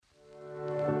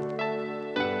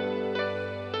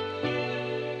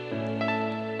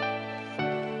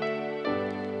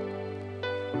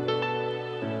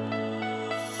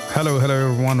Hello,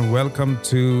 everyone. Welcome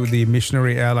to the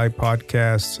Missionary Ally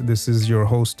podcast. This is your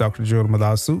host, Dr. Joel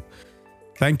Madasu.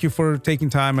 Thank you for taking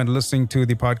time and listening to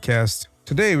the podcast.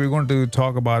 Today, we're going to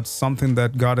talk about something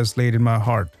that God has laid in my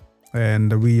heart.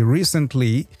 And we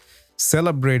recently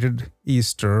celebrated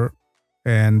Easter.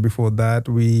 And before that,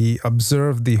 we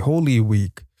observed the Holy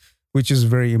Week, which is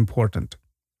very important.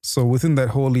 So within that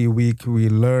Holy Week, we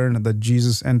learned that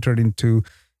Jesus entered into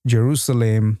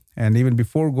Jerusalem. And even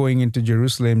before going into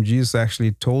Jerusalem, Jesus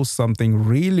actually told something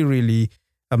really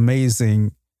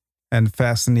amazing and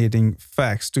fascinating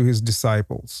facts to his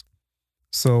disciples.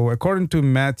 So according to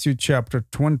Matthew chapter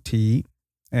 20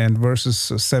 and verses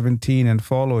 17 and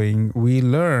following, we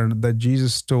learned that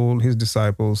Jesus told his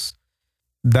disciples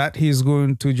that he's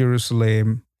going to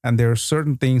Jerusalem and there are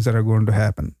certain things that are going to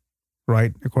happen,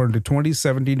 right? According to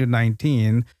 20:17 to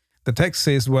 19, the text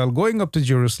says, while going up to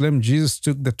Jerusalem, Jesus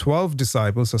took the 12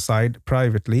 disciples aside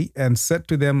privately and said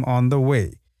to them on the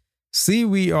way, "See,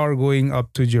 we are going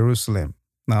up to Jerusalem."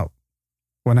 Now,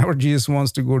 whenever Jesus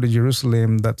wants to go to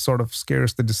Jerusalem, that sort of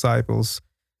scares the disciples.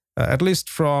 At least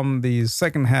from the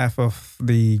second half of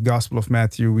the Gospel of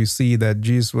Matthew, we see that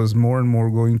Jesus was more and more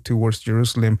going towards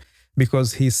Jerusalem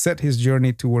because he set his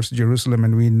journey towards Jerusalem,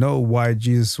 and we know why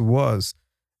Jesus was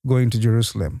going to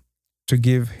Jerusalem, to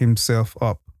give himself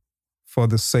up for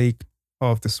the sake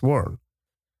of this world,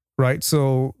 right?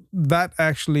 So that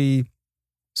actually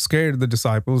scared the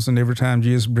disciples. And every time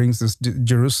Jesus brings this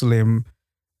Jerusalem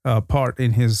part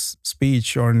in his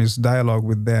speech or in his dialogue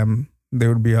with them, they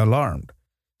would be alarmed.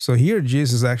 So here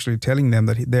Jesus is actually telling them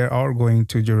that they are going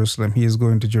to Jerusalem. He is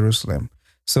going to Jerusalem.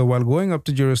 So while going up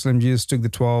to Jerusalem, Jesus took the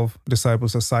 12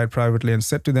 disciples aside privately and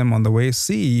said to them on the way,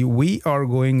 "See, we are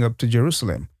going up to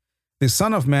Jerusalem. The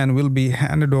Son of Man will be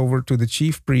handed over to the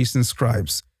chief priests and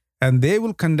scribes, and they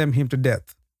will condemn him to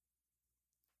death."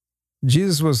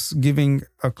 Jesus was giving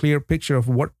a clear picture of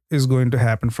what is going to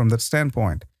happen from that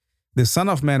standpoint. The Son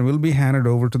of Man will be handed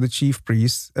over to the chief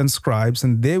priests and scribes,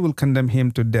 and they will condemn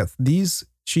him to death. These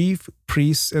chief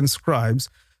priests and scribes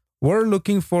were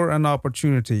looking for an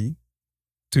opportunity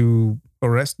to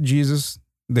arrest Jesus.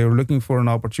 They were looking for an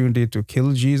opportunity to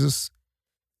kill Jesus,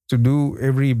 to do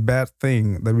every bad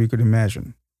thing that we could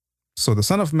imagine. So the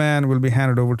Son of Man will be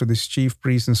handed over to these chief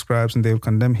priests and scribes, and they will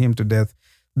condemn him to death.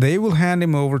 They will hand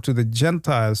him over to the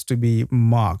Gentiles to be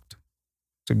mocked,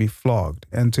 to be flogged,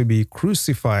 and to be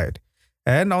crucified.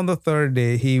 And on the third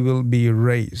day, he will be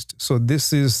raised. So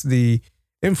this is the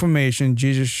information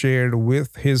Jesus shared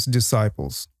with his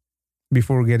disciples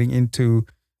before getting into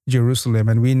Jerusalem.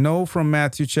 And we know from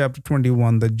Matthew chapter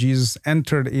 21 that Jesus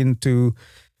entered into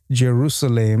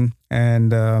Jerusalem,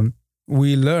 and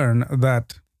we learn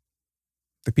that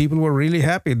the people were really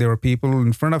happy. There were people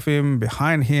in front of him,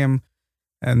 behind him,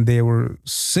 and they were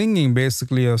singing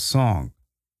basically a song,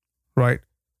 right?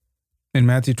 In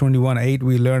Matthew 21:8,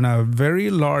 we learn a very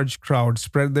large crowd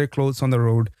spread their clothes on the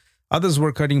road. Others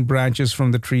were cutting branches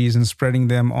from the trees and spreading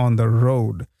them on the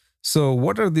road. So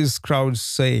what are these crowds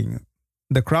saying?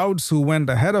 The crowds who went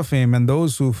ahead of him and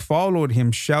those who followed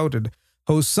him shouted,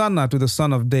 "Hosanna to the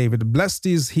Son of David. Blessed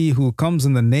is he who comes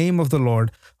in the name of the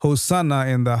Lord. Hosanna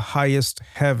in the highest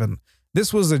heaven."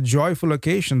 This was a joyful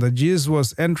occasion that Jesus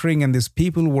was entering, and these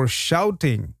people were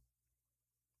shouting,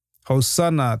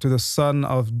 "Hosanna to the Son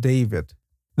of David."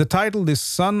 The title, the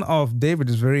Son of David,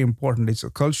 is very important. It's a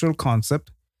cultural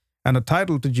concept and a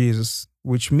title to Jesus,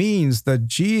 which means that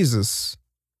Jesus,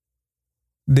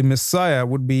 the Messiah,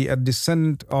 would be a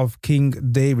descendant of King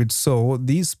David. So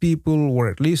these people were,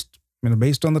 at least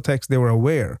based on the text, they were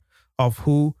aware of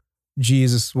who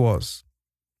Jesus was,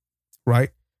 right?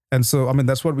 And so,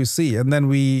 that's what we see. And then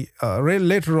we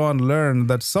later on learn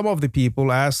that some of the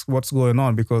people ask what's going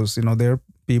on because, there are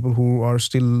people who are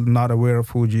still not aware of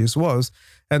who Jesus was.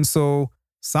 And so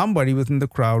somebody within the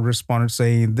crowd responded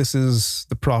saying, "This is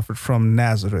the prophet from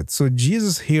Nazareth." So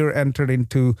Jesus here entered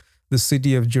into the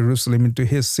city of Jerusalem, into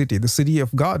his city, the city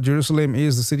of God. Jerusalem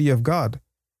is the city of God.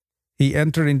 He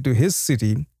entered into his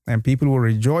city, and people were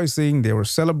rejoicing. They were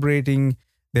celebrating.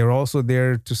 They were also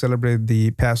there to celebrate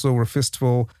the Passover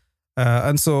festival.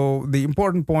 And so the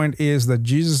important point is that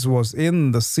Jesus was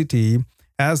in the city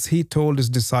as he told his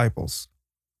disciples.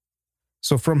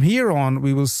 So from here on,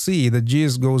 we will see that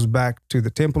Jesus goes back to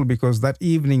the temple, because that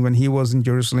evening when he was in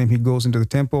Jerusalem, he goes into the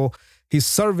temple. He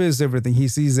surveys everything. He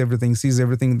sees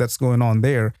everything that's going on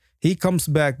there. He comes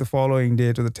back the following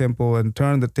day to the temple and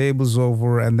turn the tables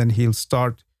over, and then he'll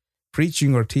start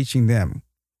preaching or teaching them.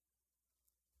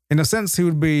 In a sense, he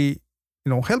would be,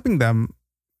 helping them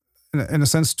in a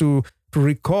sense to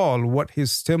recall what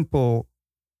his temple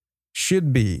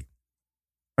should be,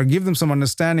 or give them some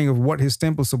understanding of what his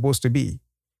temple is supposed to be.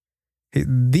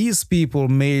 These people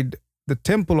made the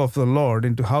temple of the Lord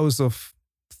into house of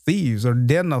thieves or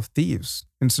den of thieves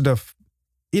instead of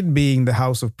it being the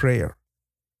house of prayer.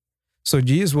 So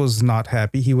Jesus was not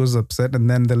happy. He was upset. And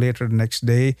then the next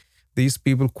day, these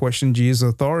people questioned Jesus'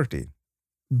 authority.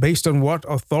 Based on what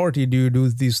authority do you do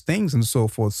these things and so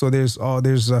forth? So there's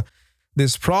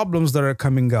problems that are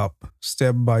coming up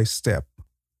step by step.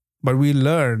 But we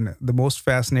learn the most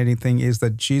fascinating thing is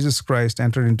that Jesus Christ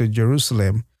entered into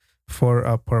Jerusalem for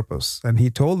a purpose. And he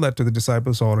told that to the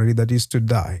disciples already, that he's to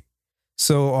die.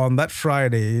 So on that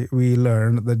Friday, we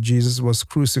learned that Jesus was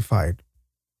crucified.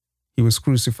 He was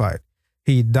crucified.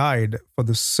 He died for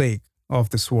the sake of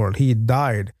this world. He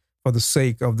died for the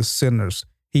sake of the sinners.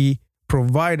 He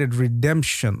provided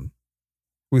redemption.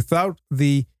 Without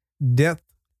the death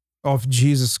of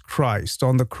Jesus Christ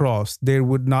on the cross, there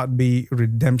would not be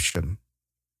redemption.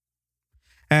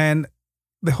 And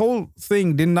the whole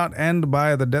thing did not end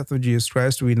by the death of Jesus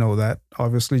Christ. We know that.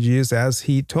 Obviously, Jesus, as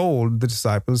he told the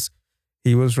disciples,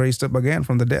 he was raised up again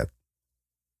from the dead.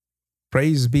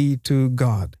 Praise be to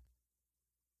God.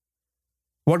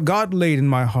 What God laid in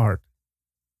my heart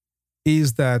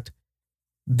is that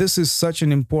this is such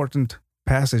an important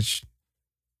passage.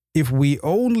 If we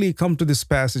only come to this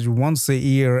passage once a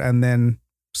year and then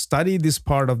study this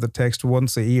part of the text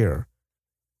once a year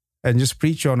and just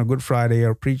preach on a Good Friday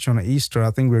or preach on Easter,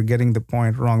 I think we're getting the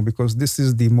point wrong, because this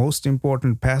is the most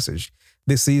important passage.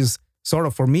 This is sort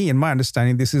of, for me, in my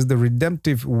understanding, this is the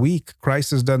redemptive week. Christ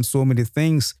has done so many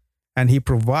things, and he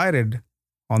provided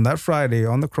on that Friday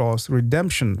on the cross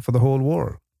redemption for the whole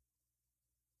world.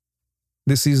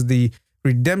 This is the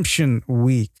redemption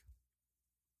week.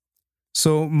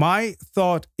 So my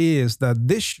thought is that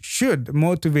this should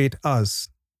motivate us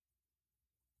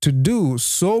to do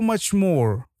so much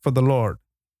more for the Lord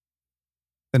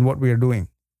than what we are doing.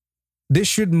 This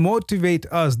should motivate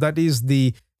us, that is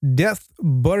the death,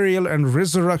 burial, and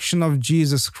resurrection of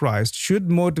Jesus Christ should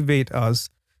motivate us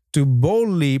to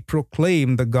boldly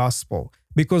proclaim the gospel,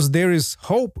 because there is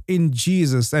hope in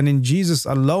Jesus and in Jesus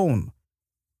alone.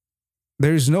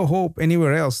 There is no hope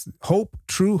anywhere else. Hope,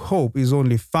 true hope, is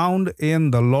only found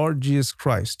in the Lord Jesus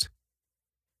Christ.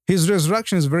 His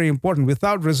resurrection is very important.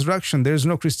 Without resurrection, there is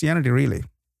no Christianity, really.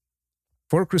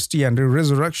 For Christianity,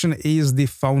 resurrection is the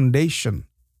foundation.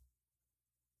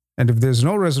 And if there's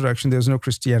no resurrection, there's no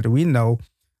Christianity. We know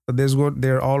that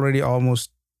there are already almost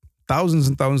thousands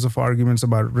and thousands of arguments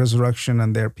about resurrection,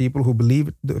 and there are people who believe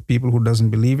it, there are people who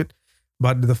doesn't believe it.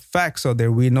 But the facts are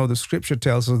there. We know the scripture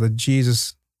tells us that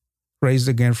Jesus raised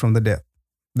again from the dead.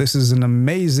 This is an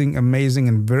amazing, amazing,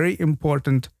 and very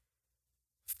important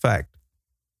fact.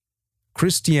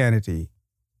 Christianity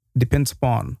depends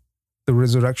upon the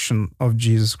resurrection of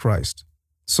Jesus Christ.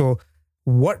 So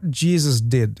what Jesus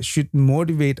did should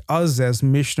motivate us as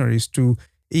missionaries to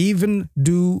even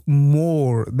do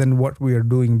more than what we are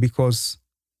doing, because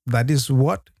that is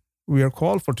what we are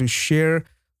called for, to share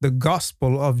the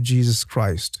gospel of Jesus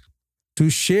Christ, to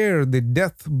share the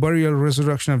death, burial,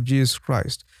 resurrection of Jesus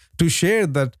Christ, to share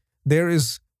that there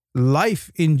is life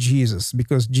in Jesus,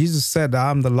 because Jesus said, I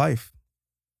am the life.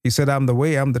 He said, I am the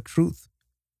way, I am the truth.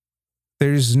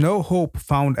 There is no hope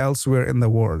found elsewhere in the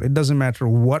world. It doesn't matter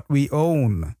what we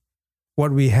own,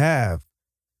 what we have.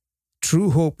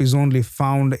 True hope is only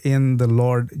found in the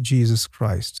Lord Jesus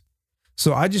Christ.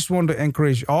 So I just want to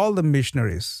encourage all the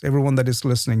missionaries, everyone that is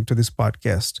listening to this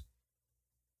podcast.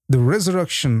 The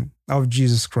resurrection of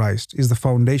Jesus Christ is the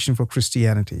foundation for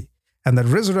Christianity. And the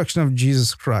resurrection of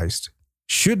Jesus Christ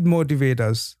should motivate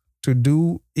us to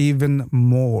do even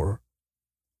more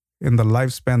in the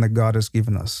lifespan that God has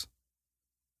given us.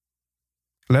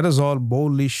 Let us all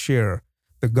boldly share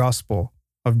the gospel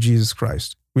of Jesus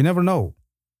Christ. We never know.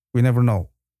 We never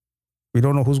know. We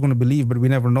don't know who's going to believe, but we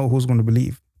never know who's going to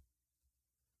believe.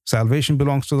 Salvation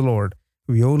belongs to the Lord.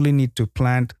 We only need to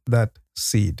plant that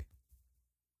seed.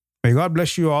 May God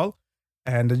bless you all.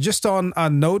 And just on a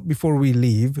note before we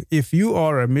leave, if you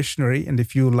are a missionary and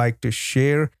if you like to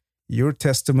share your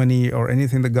testimony or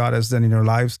anything that God has done in your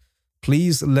lives,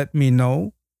 please let me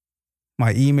know.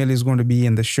 My email is going to be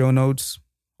in the show notes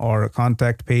or a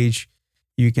contact page.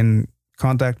 You can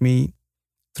contact me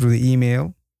through the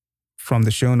email from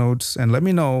the show notes and let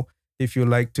me know if you'd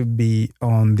like to be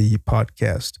on the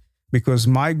podcast, because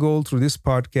my goal through this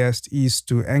podcast is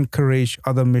to encourage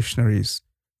other missionaries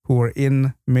who are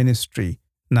in ministry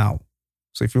now.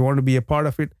 So if you want to be a part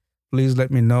of it, please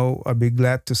let me know. I'll be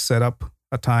glad to set up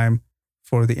a time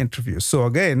for the interview. So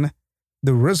again,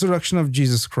 the resurrection of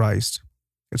Jesus Christ,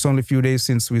 it's only a few days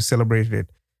since we celebrated it.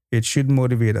 It should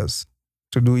motivate us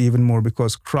to do even more,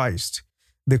 because Christ,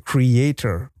 the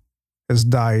Creator, has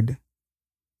died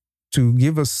to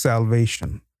give us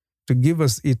salvation, to give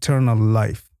us eternal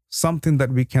life, something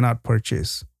that we cannot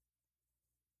purchase.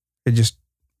 It just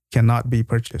cannot be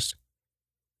purchased.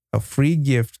 A free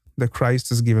gift that Christ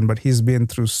has given, but he's been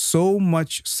through so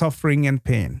much suffering and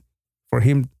pain for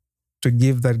him to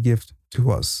give that gift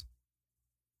to us.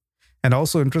 And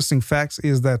also interesting facts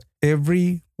is that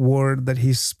every word that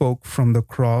he spoke from the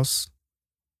cross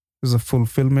is a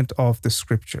fulfillment of the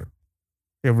scripture.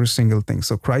 Every single thing.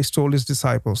 So Christ told his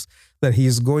disciples that he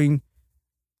is going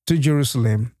to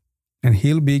Jerusalem and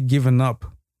he'll be given up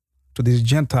to these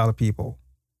Gentile people.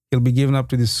 He'll be given up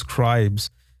to the scribes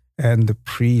and the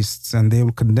priests, and they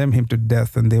will condemn him to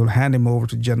death, and they will hand him over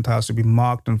to Gentiles to be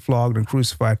mocked and flogged and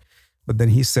crucified. But then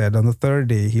he said on the third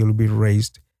day he will be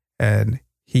raised, and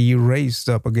he raised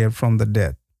up again from the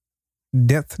dead.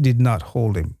 Death did not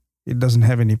hold him. It doesn't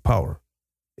have any power.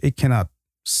 It cannot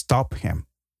stop him.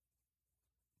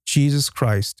 Jesus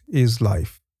Christ is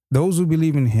life. Those who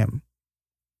believe in him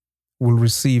will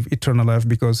receive eternal life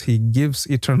because he gives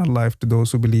eternal life to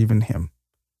those who believe in him.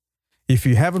 If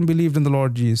you haven't believed in the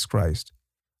Lord Jesus Christ,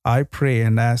 I pray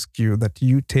and ask you that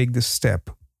you take this step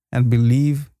and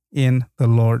believe in the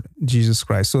Lord Jesus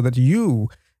Christ so that you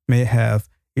may have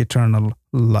eternal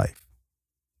life.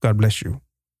 God bless you.